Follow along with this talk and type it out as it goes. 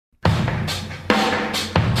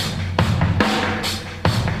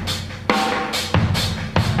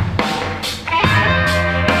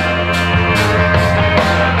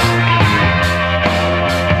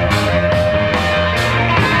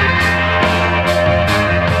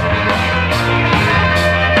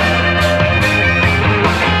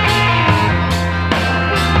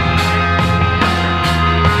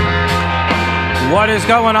What is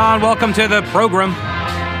going on? Welcome to the program.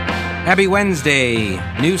 Happy Wednesday.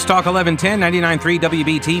 News Talk 1110, 99.3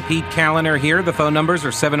 WBT. Pete Callender here. The phone numbers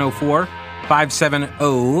are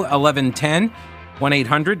 704-570-1110,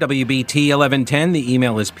 1-800-WBT-1110. The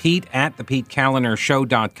email is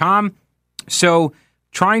pete@thepetecalendershow.com. So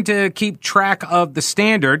trying to keep track of the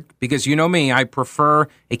standard, because you know me, I prefer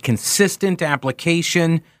a consistent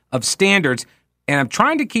application of standards, and I'm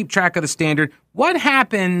trying to keep track of the standard. What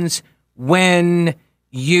happens when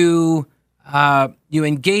you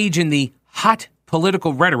engage in the hot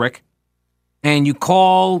political rhetoric and you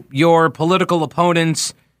call your political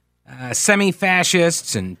opponents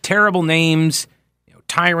semi-fascists and terrible names,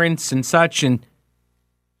 tyrants and such, and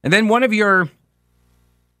then one of your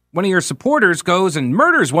supporters goes and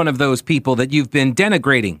murders one of those people that you've been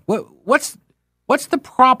denigrating? What's the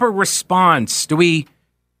proper response? Do we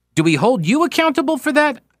hold you accountable for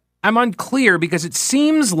that? I'm unclear, because it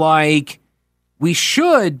seems like we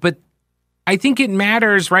should, but I think it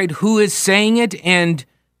matters, right, who is saying it and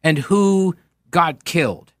who got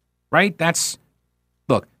killed, right?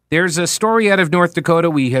 Look, there's a story out of North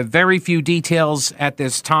Dakota. We have very few details at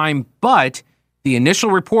this time, but the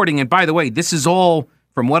initial reporting, and by the way, this is all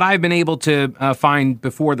from what I've been able to find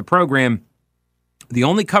before the program. The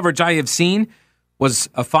only coverage I have seen was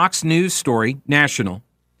a Fox News story, national,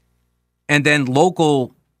 and then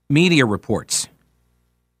local media reports.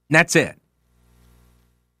 And that's it.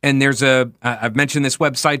 And there's I've mentioned this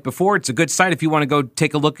website before. It's a good site if you want to go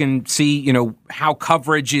take a look and see, how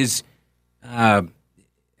coverage is, how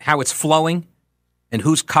it's flowing and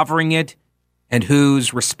who's covering it and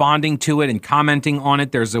who's responding to it and commenting on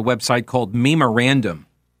it. There's a website called Memorandum,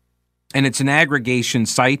 and it's an aggregation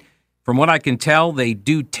site. From what I can tell, they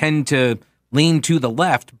do tend to lean to the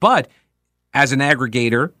left, but as an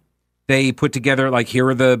aggregator, they put together, like, here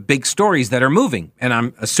are the big stories that are moving. And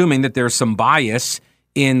I'm assuming that there's some bias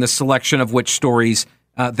in the selection of which stories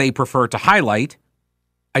they prefer to highlight.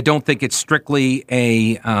 I don't think it's strictly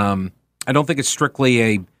a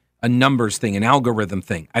numbers thing, an algorithm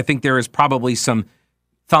thing. I think there is probably some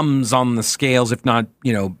thumbs on the scales, if not,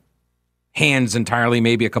 hands entirely,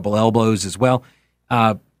 maybe a couple elbows as well.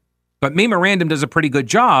 But Memorandum does a pretty good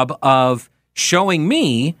job of showing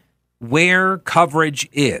me where coverage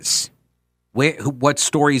is, what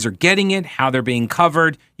stories are getting it, how they're being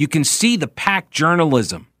covered. You can see the pack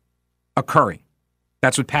journalism occurring.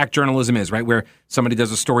 That's what pack journalism is, right? Where somebody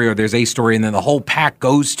does a story, or there's a story, and then the whole pack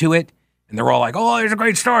goes to it, and they're all like, oh, there's a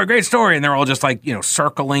great story. And they're all just like,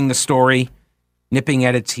 circling the story, nipping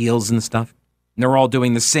at its heels and stuff. And they're all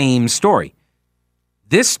doing the same story.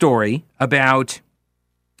 This story about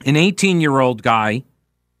an 18-year-old guy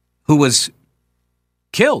who was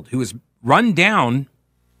killed, who was run down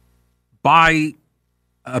by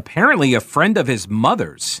apparently a friend of his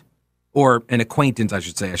mother's, or an acquaintance, I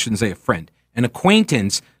should say. I shouldn't say a friend. An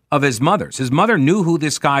acquaintance of his mother's. His mother knew who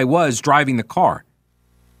this guy was driving the car.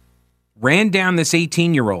 Ran down this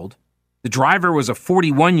 18-year-old. The driver was a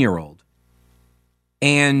 41-year-old.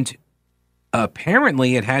 And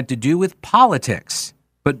apparently it had to do with politics.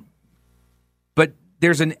 But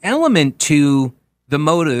there's an element to the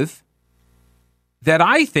motive that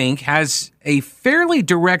I think has a fairly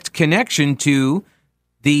direct connection to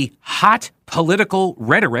the hot political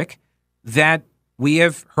rhetoric that we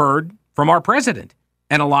have heard from our president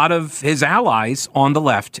and a lot of his allies on the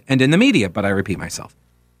left and in the media. But I repeat myself.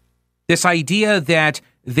 This idea that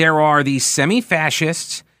there are these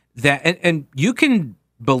semi-fascists that, and you can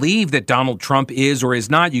believe that Donald Trump is or is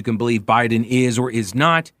not. You can believe Biden is or is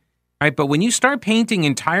not. Right? But when you start painting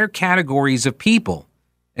entire categories of people,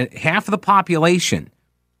 half of the population,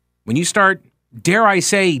 when you start, dare I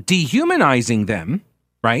say, dehumanizing them,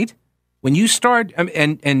 right? When you start,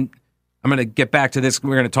 and I'm going to get back to this,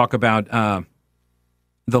 we're going to talk about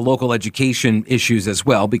the local education issues as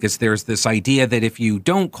well, because there's this idea that if you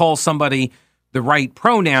don't call somebody the right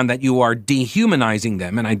pronoun, that you are dehumanizing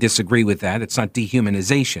them, and I disagree with that. It's not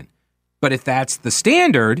dehumanization. But if that's the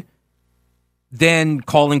standard, then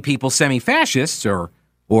calling people semi-fascists or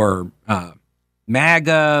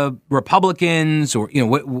MAGA Republicans, or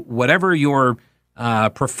whatever your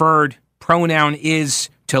preferred pronoun is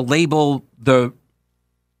to label the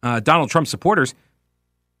Donald Trump supporters,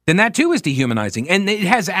 then that too is dehumanizing, and it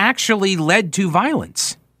has actually led to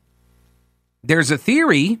violence. There's a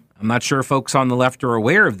theory. I'm not sure if folks on the left are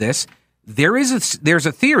aware of this. There's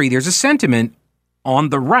a theory. There's a sentiment on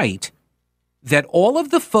the right that all of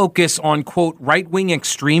the focus on, quote, right-wing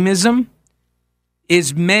extremism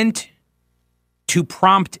is meant to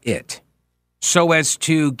prompt it so as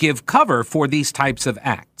to give cover for these types of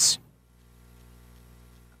acts.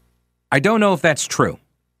 I don't know if that's true.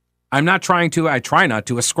 I try not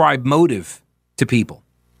to ascribe motive to people.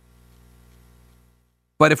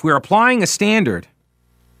 But if we're applying a standard,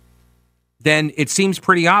 then it seems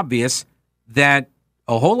pretty obvious that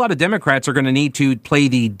a whole lot of Democrats are going to need to play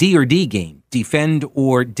the D or D game, defend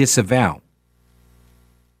or disavow.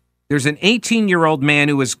 There's an 18-year-old man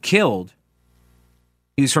who was killed.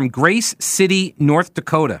 He was from Grace City, North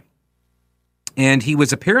Dakota. And he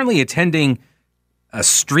was apparently attending a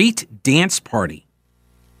street dance party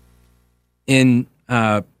in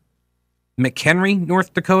McHenry,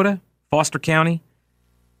 North Dakota, Foster County.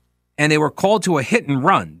 And they were called to a hit and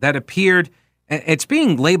run that appeared, it's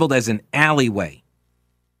being labeled as an alleyway.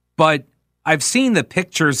 But I've seen the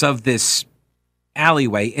pictures of this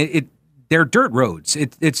alleyway. They're dirt roads.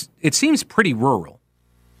 It seems pretty rural.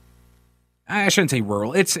 I shouldn't say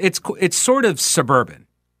rural. It's sort of suburban.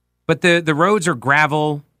 But the roads are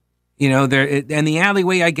gravel, and the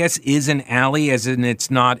alleyway, I guess, is an alley, as in it's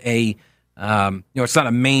not a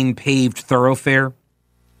main paved thoroughfare.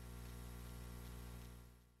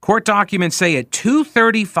 Court documents say at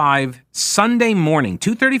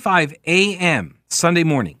 2:35 a.m. Sunday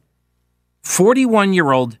morning,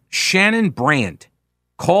 41-year-old Shannon Brandt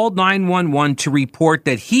called 911 to report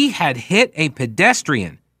that he had hit a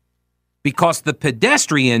pedestrian because the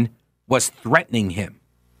pedestrian was threatening him.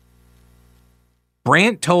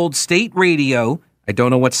 Brandt told state radio, I don't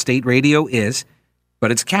know what state radio is,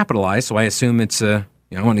 but it's capitalized, so I assume it's, I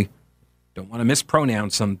don't want to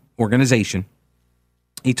mispronounce some organization.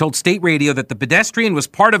 He told state radio that the pedestrian was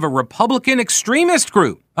part of a Republican extremist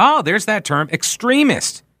group. Oh, there's that term,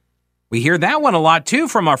 extremist. We hear that one a lot, too,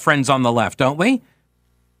 from our friends on the left, don't we?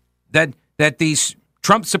 That these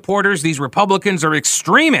Trump supporters, these Republicans are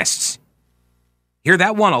extremists. Hear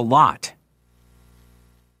that one a lot.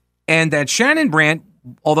 And that Shannon Brandt,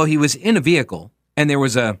 although he was in a vehicle and there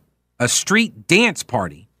was a street dance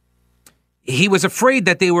party, he was afraid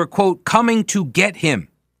that they were, quote, coming to get him.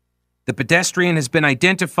 The pedestrian has been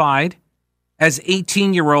identified as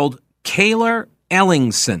 18-year-old Kayla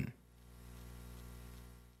Ellingson.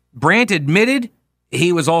 Brandt admitted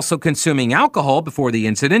he was also consuming alcohol before the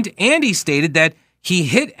incident, and he stated that he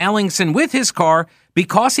hit Ellingson with his car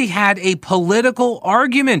because he had a political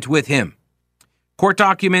argument with him. Court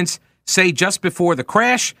documents say just before the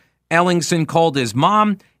crash, Ellingson called his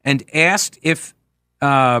mom and asked if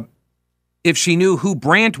she knew who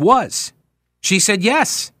Brandt was. She said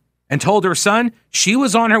yes, and told her son she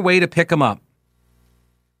was on her way to pick him up.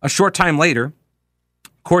 A short time later,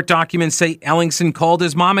 court documents say Ellingson called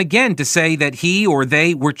his mom again to say that he or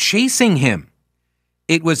they were chasing him.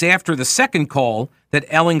 It was after the second call that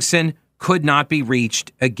Ellingson could not be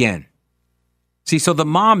reached again. See, so the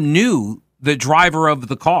mom knew the driver of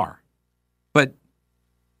the car, but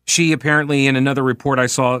she apparently, in another report I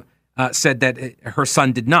saw, said that her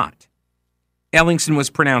son did not. Ellingson was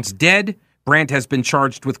pronounced dead. Brandt has been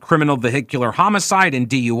charged with criminal vehicular homicide and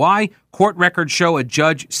DUI. Court records show a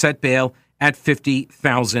judge set bail at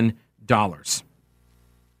 $50,000.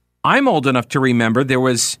 I'm old enough to remember there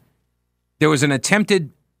was an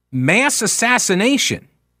attempted mass assassination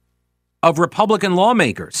of Republican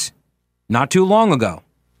lawmakers not too long ago.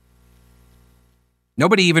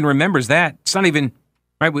 Nobody even remembers that. It's not even,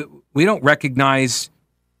 right? We don't recognize,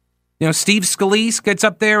 Steve Scalise gets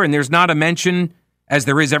up there and there's not a mention, as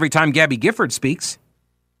there is every time Gabby Gifford speaks.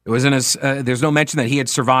 There's no mention that he had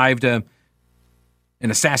survived an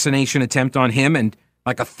assassination attempt on him and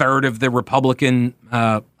like a third of the Republican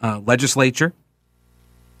legislature.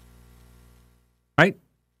 Right?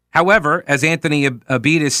 However, as Anthony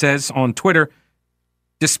Abidas says on Twitter,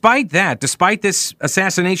 despite this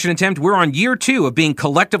assassination attempt, we're on year 2 of being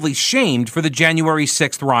collectively shamed for the January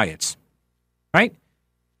 6th riots. Right?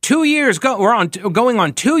 2 years going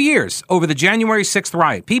on 2 years over the January 6th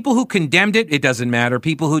riot. People who condemned it, it doesn't matter.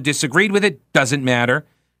 People who disagreed with it, doesn't matter.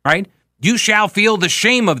 Right? You shall feel the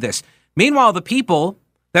shame of this. Meanwhile, the people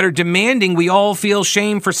that are demanding we all feel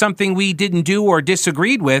shame for something we didn't do or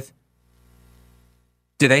disagreed with,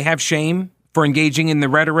 do they have shame for engaging in the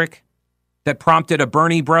rhetoric that prompted a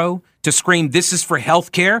Bernie bro to scream, "This is for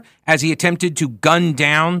health care," as he attempted to gun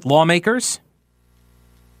down lawmakers?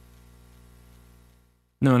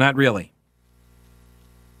 No, not really.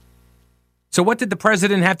 So what did the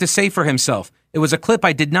president have to say for himself? It was a clip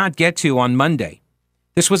I did not get to on Monday.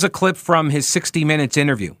 This was a clip from his 60 Minutes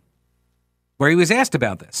interview where he was asked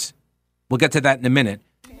about this. We'll get to that in a minute.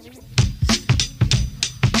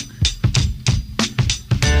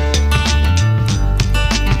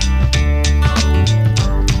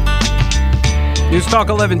 News Talk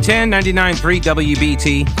 1110, 99.3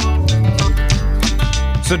 WBT.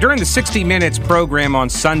 So during the 60 Minutes program on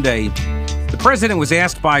Sunday, The president was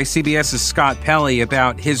asked by CBS's Scott Pelley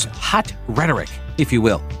about his hot rhetoric, if you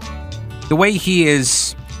will. The way he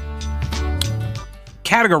is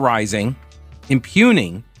categorizing,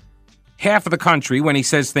 impugning half of the country when he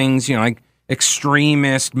says things, like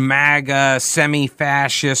extremist, MAGA,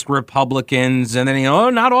 semi-fascist Republicans, and then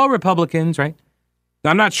not all Republicans, right?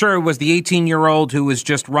 I'm not sure it was the 18-year-old who was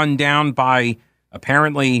just run down by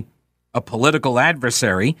apparently a political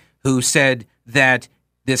adversary who said that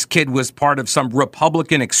this kid was part of some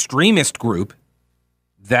Republican extremist group.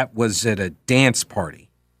 That was at a dance party.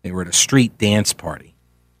 They were at a street dance party.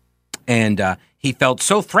 And he felt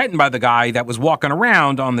so threatened by the guy that was walking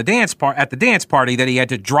around on the at the dance party that he had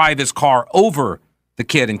to drive his car over the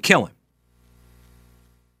kid and kill him.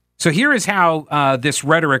 So here is how this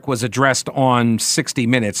rhetoric was addressed on 60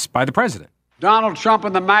 Minutes by the president. Donald Trump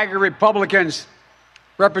and the MAGA Republicans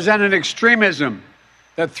represent an extremism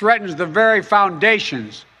that threatens the very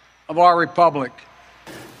foundations of our republic.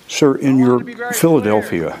 Sir, in your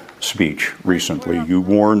Philadelphia speech recently, you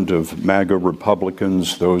warned of MAGA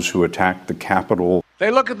Republicans, those who attacked the Capitol.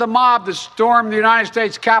 They look at the mob that stormed the United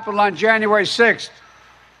States Capitol on January 6th,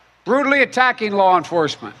 brutally attacking law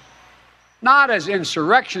enforcement, not as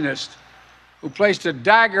insurrectionists who placed a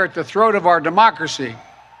dagger at the throat of our democracy,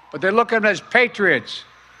 but they look at them as patriots.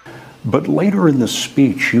 But later in the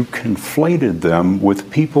speech, you conflated them with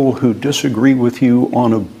people who disagree with you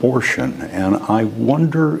on abortion, and I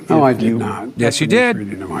wonder if No, I did not. Yes, you did.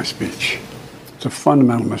 Misreading of my speech. It's a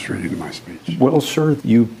fundamental misreading of my speech. Well, sir,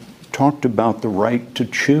 you talked about the right to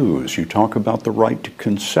choose. You talk about the right to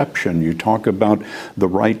conception. You talk about the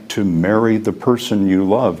right to marry the person you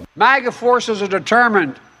love. MAGA forces are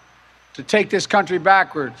determined to take this country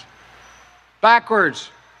backwards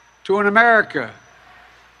to an America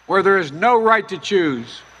where there is no right to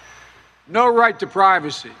choose, no right to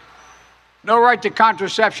privacy, no right to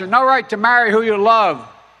contraception, no right to marry who you love.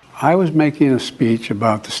 I was making a speech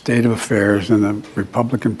about the state of affairs in the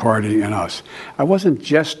Republican Party and us. I wasn't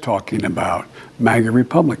just talking about MAGA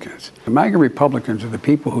Republicans. The MAGA Republicans are the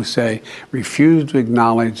people who refuse to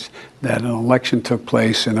acknowledge that an election took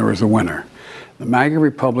place and there was a winner. The MAGA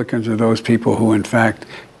Republicans are those people who, in fact,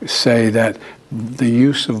 say that the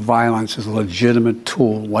use of violence is a legitimate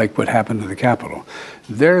tool, like what happened to the Capitol.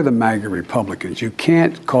 They're the MAGA Republicans. You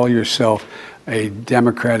can't call yourself a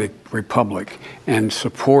democratic republic and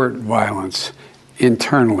support violence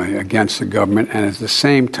internally against the government and at the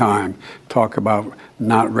same time talk about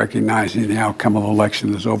not recognizing the outcome of an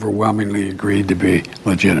election that's overwhelmingly agreed to be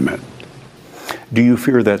legitimate. Do you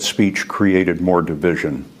fear that speech created more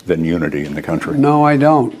division than unity in the country? No, I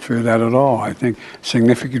don't fear that at all. I think a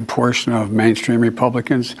significant portion of mainstream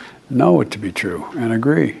Republicans know it to be true and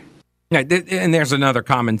agree. Yeah, and there's another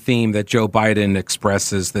common theme that Joe Biden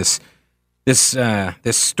expresses, this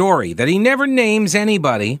story that he never names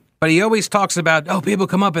anybody, but he always talks about, people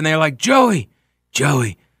come up and they're like, Joey.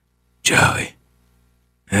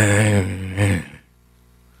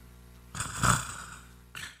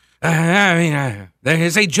 They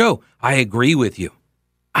say, Joe, I agree with you,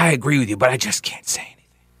 but I just can't say anything.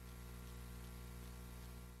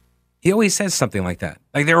 He always says something like that.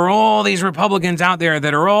 Like there are all these Republicans out there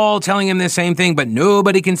that are all telling him the same thing, but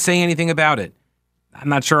nobody can say anything about it. I'm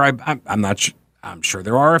not sure. I'm sure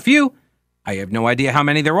there are a few. I have no idea how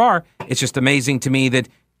many there are. It's just amazing to me that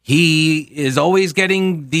he is always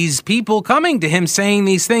getting these people coming to him saying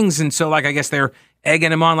these things. And so, I guess they're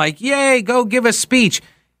egging him on like, yay, go give a speech.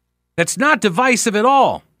 That's not divisive at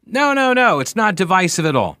all. No. It's not divisive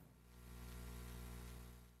at all.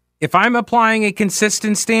 If I'm applying a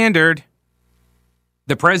consistent standard,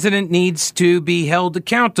 the president needs to be held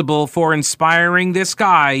accountable for inspiring this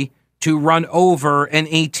guy to run over an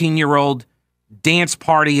 18-year-old dance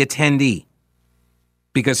party attendee.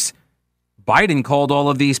 Because Biden called all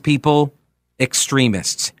of these people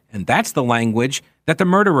extremists. And that's the language that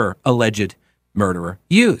the alleged murderer,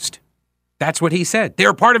 used. That's what he said.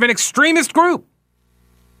 They're part of an extremist group.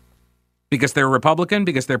 Because they're Republican,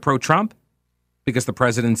 because they're pro-Trump, because the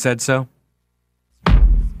president said so.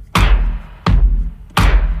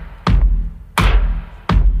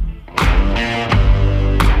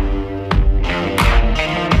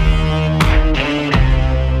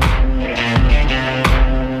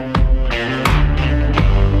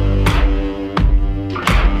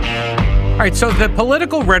 All right, so the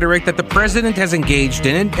political rhetoric that the president has engaged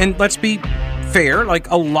in, and let's be fair, like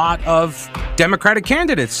a lot of Democratic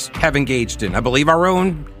candidates have engaged in. I believe our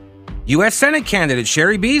own U.S. Senate candidate,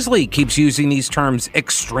 Sherry Beasley, keeps using these terms,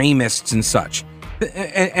 extremists and such,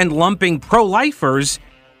 and lumping pro-lifers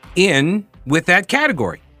in with that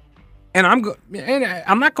category. And I'm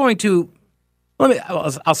not going to,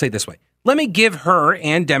 I'll say it this way. let me give her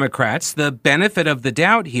and Democrats the benefit of the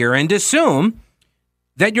doubt here and assume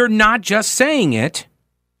that you're not just saying it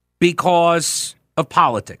because of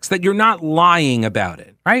politics, that you're not lying about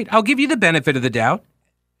it, right? I'll give you the benefit of the doubt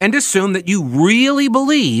and assume that you really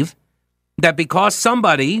believe that because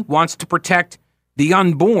somebody wants to protect the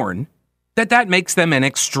unborn, that makes them an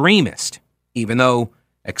extremist, even though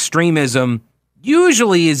extremism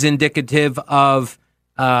usually is indicative of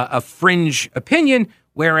a fringe opinion,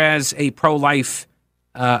 whereas a pro-life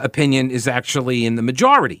opinion is actually in the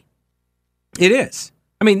majority. It is.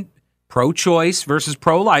 I mean, pro-choice versus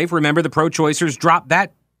pro-life. Remember, the pro-choicers dropped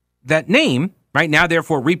that name right now.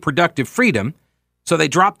 Therefore, reproductive freedom. So they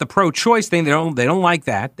dropped the pro-choice thing. They don't like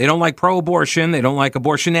that. They don't like pro-abortion. They don't like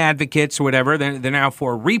abortion advocates or whatever. They're now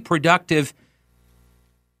for reproductive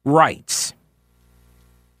rights.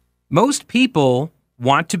 Most people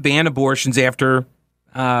want to ban abortions after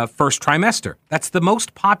first trimester. That's the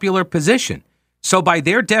most popular position. So by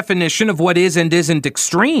their definition of what is and isn't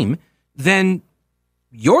extreme, then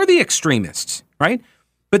you're the extremists, right?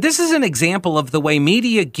 But this is an example of the way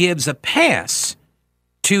media gives a pass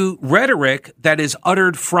to rhetoric that is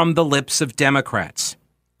uttered from the lips of Democrats.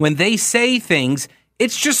 When they say things,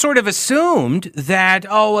 it's just sort of assumed that,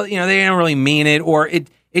 oh, well, they don't really mean it, or it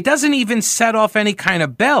doesn't even set off any kind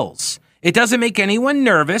of bells. It doesn't make anyone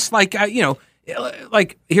nervous. Like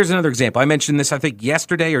here's another example. I mentioned this, I think,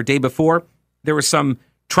 yesterday or day before. There was some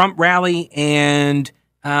Trump rally and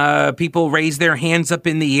people raised their hands up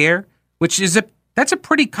in the air, which is that's a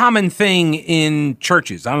pretty common thing in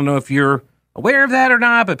churches. I don't know if you're aware of that or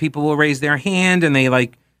not, but people will raise their hand and they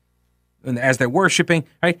as they're worshiping,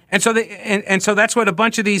 right? And so so that's what a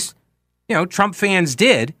bunch of these, Trump fans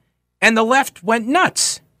did, and the left went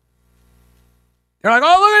nuts. They're like,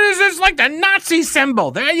 oh, look at this, it's like the Nazi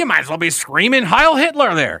symbol. There, you might as well be screaming Heil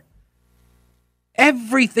Hitler there.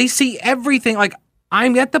 They see everything. Like,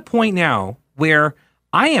 I'm at the point now where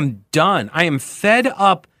I am done. I am fed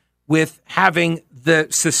up with having the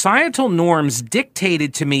societal norms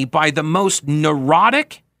dictated to me by the most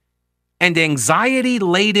neurotic and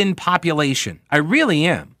anxiety-laden population. I really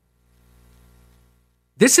am.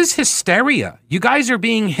 This is hysteria. You guys are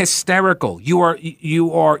being hysterical. You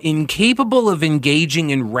are incapable of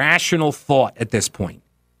engaging in rational thought at this point.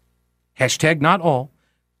 Hashtag not all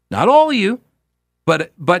of you,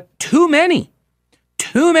 but too many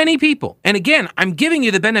people. And again, I'm giving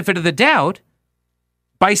you the benefit of the doubt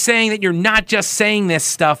by saying that you're not just saying this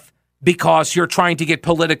stuff because you're trying to get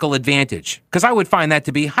political advantage, because I would find that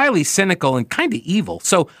to be highly cynical and kind of evil.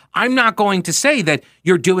 So I'm not going to say that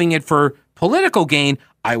you're doing it for political gain.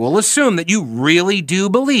 I will assume that you really do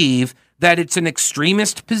believe that it's an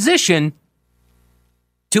extremist position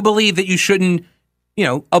to believe that you shouldn't,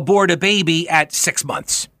 abort a baby at 6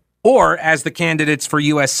 months. Or, as the candidates for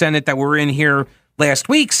U.S. Senate that were in here last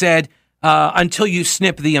week said, until you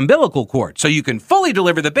snip the umbilical cord. So you can fully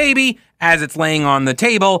deliver the baby as it's laying on the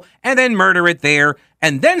table and then murder it there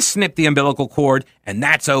and then snip the umbilical cord, and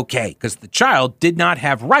that's okay because the child did not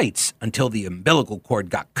have rights until the umbilical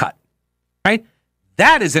cord got cut, right?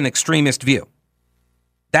 That is an extremist view.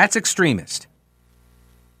 That's extremist.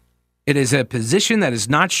 It is a position that is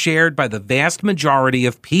not shared by the vast majority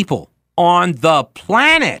of people on the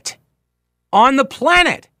planet. On the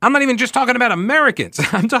planet. I'm not even just talking about Americans.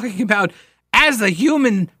 I'm talking about as a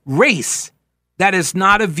human race. That is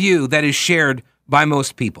not a view that is shared by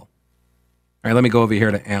most people. All right, let me go over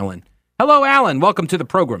here to Alan. Hello, Alan. Welcome to the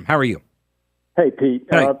program. How are you? Hey, Pete.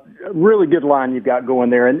 Hey. Really good line you've got going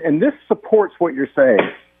there. And this supports what you're saying.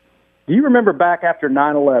 Do you remember back after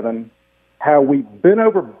 9/11 how we bent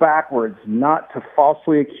over backwards not to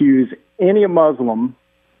falsely accuse any Muslim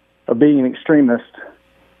of being an extremist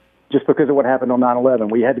just because of what happened on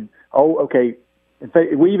 9/11? We had to, in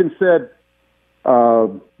fact, we even said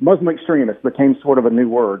Muslim extremist became sort of a new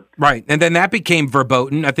word. Right. And then that became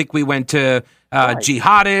verboten. I think we went to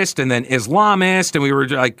jihadist and then Islamist, and we were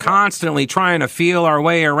like constantly trying to feel our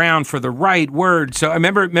way around for the right word. So I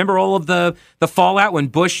remember all of the fallout when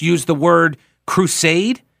Bush used the word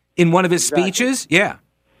crusade in one of his speeches. Yeah.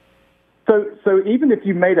 So even if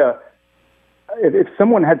you made if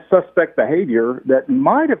someone had suspect behavior that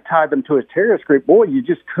might have tied them to a terrorist group, boy, you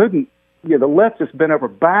just couldn't. The left just bent over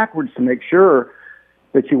backwards to make sure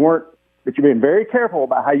that you're being very careful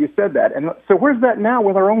about how you said that. And so where's that now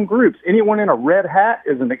with our own groups? Anyone in a red hat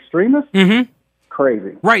is an extremist? Mm-hmm.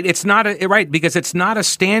 Crazy. Right. It's not because it's not a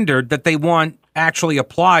standard that they want actually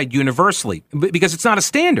applied universally, because it's not a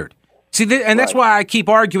standard. See, that's why I keep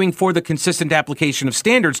arguing for the consistent application of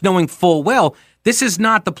standards, knowing full well this is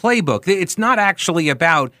not the playbook. It's not actually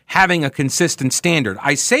about having a consistent standard.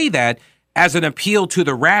 I say that as an appeal to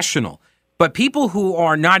the rational. But people who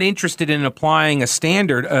are not interested in applying a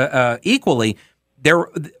standard equally,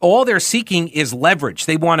 all they're seeking is leverage.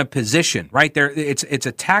 They want a position, right? It's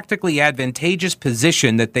a tactically advantageous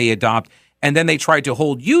position that they adopt, and then they try to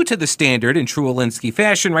hold you to the standard in true Alinsky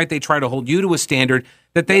fashion, right? They try to hold you to a standard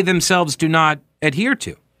that they themselves do not adhere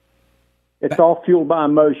to. It's all fueled by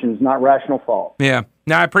emotions, not rational thought. Yeah.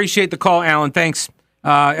 Now, I appreciate the call, Alan. Thanks.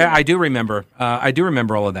 I do remember. I do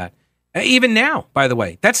remember all of that. Even now, by the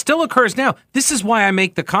way, that still occurs now. This is why I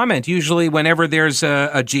make the comment usually whenever there's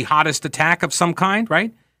a jihadist attack of some kind,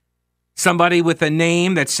 right? Somebody with a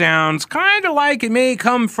name that sounds kind of like it may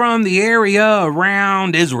come from the area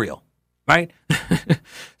around Israel, right?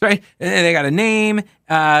 Right? And they got a name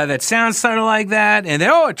that sounds sort of like that. And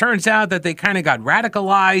then, it turns out that they kind of got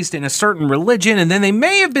radicalized in a certain religion. And then they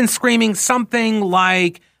may have been screaming something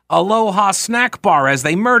like Aloha Snack Bar as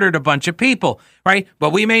they murdered a bunch of people, right? But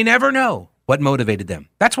we may never know what motivated them.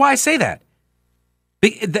 That's why I say that.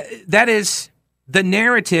 That is the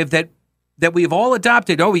narrative that we've all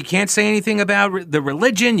adopted. Oh, you can't say anything about the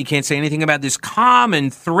religion. You can't say anything about this common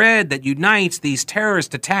thread that unites these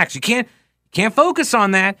terrorist attacks. You can't focus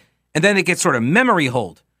on that. And then it gets sort of memory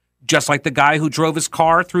hold, just like the guy who drove his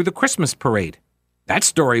car through the Christmas parade. That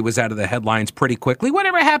story was out of the headlines pretty quickly.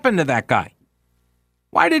 Whatever happened to that guy?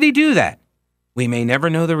 Why did he do that? We may never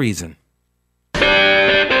know the reason.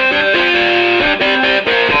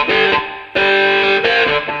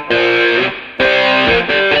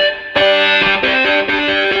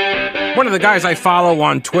 One of the guys I follow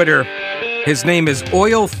on Twitter, his name is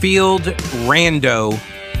Oilfield Rando.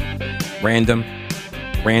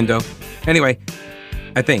 Rando. Anyway,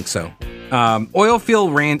 I think so.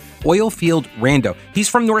 Oilfield Rando. He's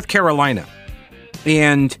from North Carolina.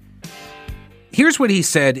 And here's what he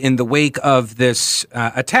said in the wake of this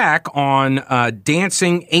attack on a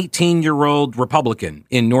dancing 18-year-old Republican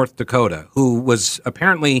in North Dakota who was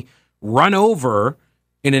apparently run over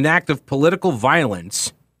in an act of political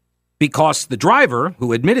violence because the driver,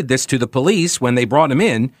 who admitted this to the police when they brought him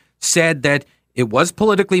in, said that it was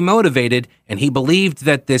politically motivated and he believed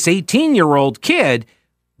that this 18-year-old kid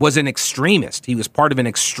was an extremist. He was part of an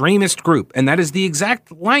extremist group. And that is the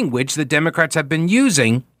exact language that Democrats have been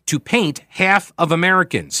using to paint half of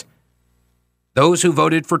Americans, those who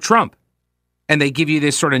voted for Trump. And they give you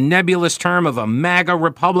this sort of nebulous term of a MAGA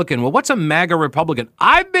Republican. Well, what's a MAGA Republican?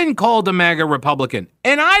 I've been called a MAGA Republican,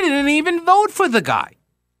 and I didn't even vote for the guy.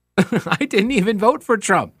 I didn't even vote for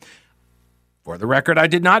Trump. For the record, I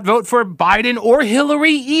did not vote for Biden or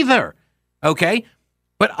Hillary either. Okay?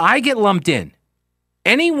 But I get lumped in.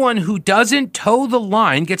 Anyone who doesn't toe the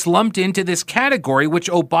line gets lumped into this category, which,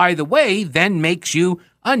 oh, by the way, then makes you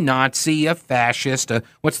a Nazi, a fascist,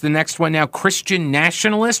 what's the next one now? Christian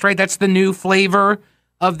nationalist, right? That's the new flavor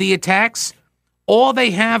of the attacks. All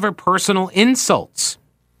they have are personal insults.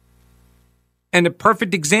 And a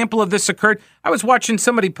perfect example of this occurred. I was watching,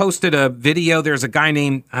 somebody posted a video. There's a guy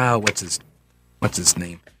named, what's his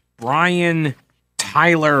name? Brian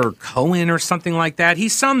Tyler Cohen or something like that.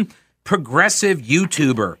 He's some progressive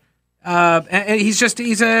YouTuber. And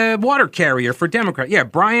he's a water carrier for Democrat. Yeah,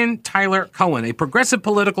 Brian Tyler Cohen, a progressive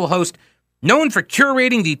political host known for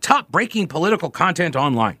curating the top-breaking political content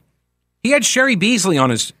online. He had Sherry Beasley on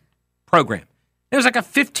his program. It was like a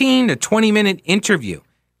 15 to 20-minute interview.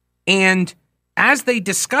 And as they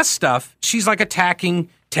discuss stuff, she's like attacking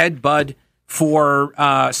Ted Budd for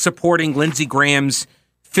supporting Lindsey Graham's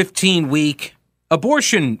 15-week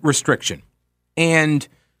abortion restriction. And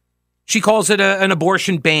she calls it an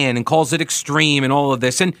abortion ban and calls it extreme and all of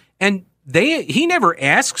this. And he never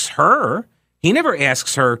asks her. He never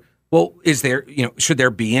asks her, well, should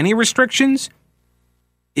there be any restrictions?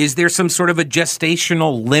 Is there some sort of a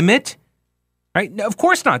gestational limit? Right? No, of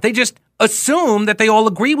course not. They just assume that they all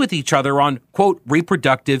agree with each other on, quote,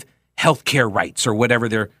 reproductive health care rights or whatever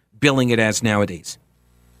they're billing it as nowadays.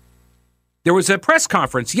 There was a press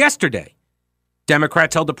conference yesterday.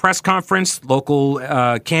 Democrats held a press conference, local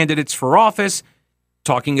candidates for office,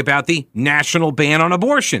 talking about the national ban on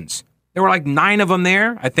abortions. There were like 9 of them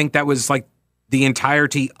there. I think that was like the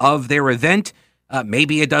entirety of their event,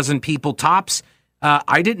 maybe a dozen people tops.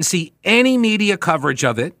 I didn't see any media coverage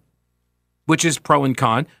of it, which is pro and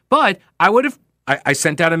con, but I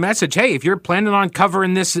sent out a message. Hey, if you're planning on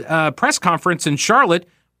covering this press conference in Charlotte,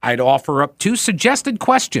 I'd offer up 2 suggested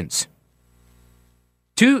questions.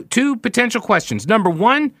 Two potential questions. Number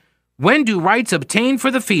 1, when do rights obtain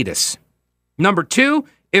for the fetus? Number 2,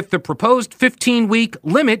 if the proposed 15-week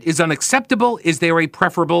limit is unacceptable, is there a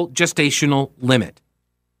preferable gestational limit?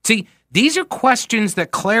 See, these are questions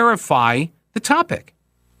that clarify the topic.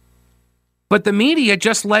 But the media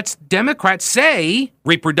just lets Democrats say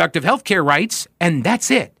reproductive health care rights, and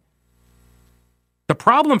that's it. The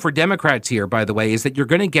problem for Democrats here, by the way, is that you're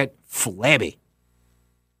going to get flabby.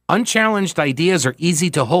 Unchallenged ideas are easy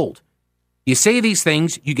to hold. You say these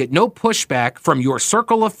things, you get no pushback from your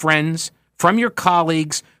circle of friends, from your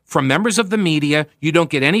colleagues, from members of the media. You don't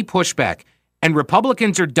get any pushback. And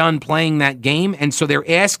Republicans are done playing that game, and so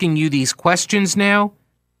they're asking you these questions now.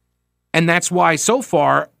 And that's why, so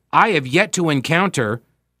far, I have yet to encounter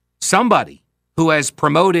somebody who has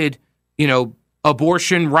promoted,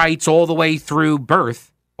 abortion rights all the way through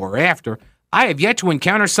birth or after. I have yet to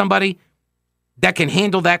encounter somebody that can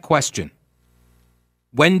handle that question.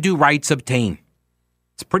 When do rights obtain?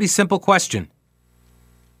 It's a pretty simple question,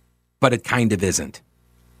 but it kind of isn't.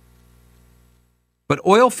 But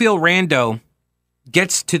Oilfield Rando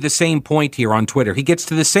gets to the same point here on Twitter. He gets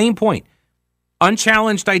to the same point.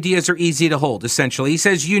 Unchallenged ideas are easy to hold, essentially. He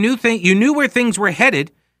says, you knew where things were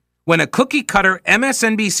headed when a cookie-cutter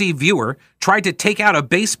MSNBC viewer tried to take out a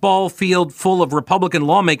baseball field full of Republican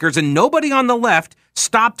lawmakers, and nobody on the left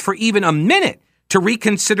stopped for even a minute to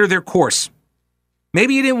reconsider their course.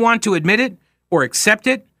 Maybe you didn't want to admit it or accept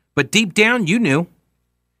it, but deep down, you knew.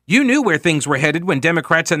 You knew where things were headed when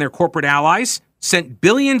Democrats and their corporate allies sent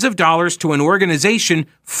billions of dollars to an organization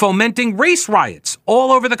fomenting race riots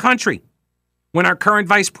all over the country. When our current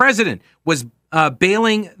vice president was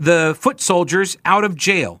bailing the foot soldiers out of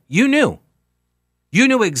jail. You knew. You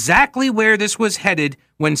knew exactly where this was headed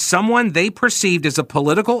when someone they perceived as a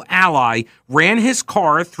political ally ran his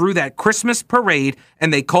car through that Christmas parade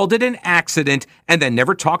and they called it an accident and then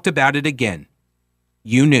never talked about it again.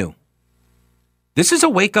 You knew. This is a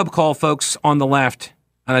wake-up call, folks, on the left.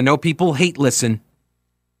 And I know people hate listen.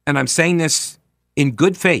 And I'm saying this in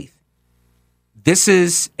good faith. This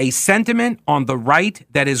is a sentiment on the right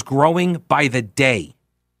that is growing by the day.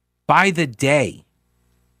 By the day.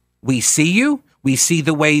 We see you. We see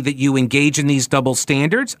the way that you engage in these double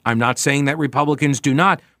standards. I'm not saying that Republicans do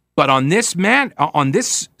not. But on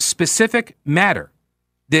this specific matter,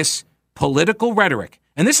 this political rhetoric,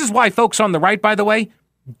 and this is why folks on the right, by the way,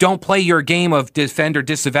 don't play your game of defend or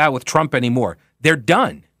disavow with Trump anymore. They're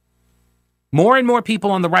done. More and more people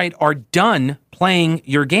on the right are done playing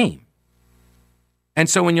your game. And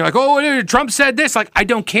so when you're like, oh, Trump said this, like, I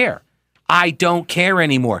don't care. I don't care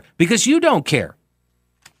anymore because you don't care.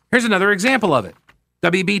 Here's another example of it.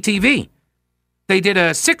 WBTV. They did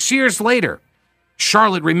a 6 years later.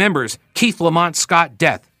 Charlotte remembers Keith Lamont Scott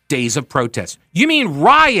death, days of protest. You mean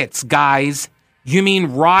riots, guys. You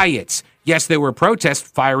mean riots. Yes, there were protests,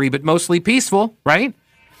 fiery but mostly peaceful, right?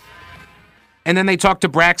 And then they talked to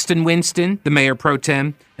Braxton Winston, the mayor pro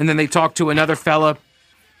tem. And then they talked to another fella,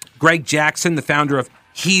 Greg Jackson, the founder of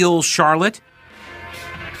Heal Charlotte.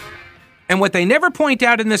 And what they never point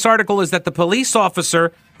out in this article is that the police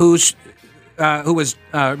officer who was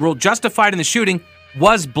ruled justified in the shooting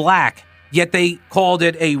was black, yet they called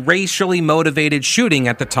it a racially motivated shooting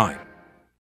at the time.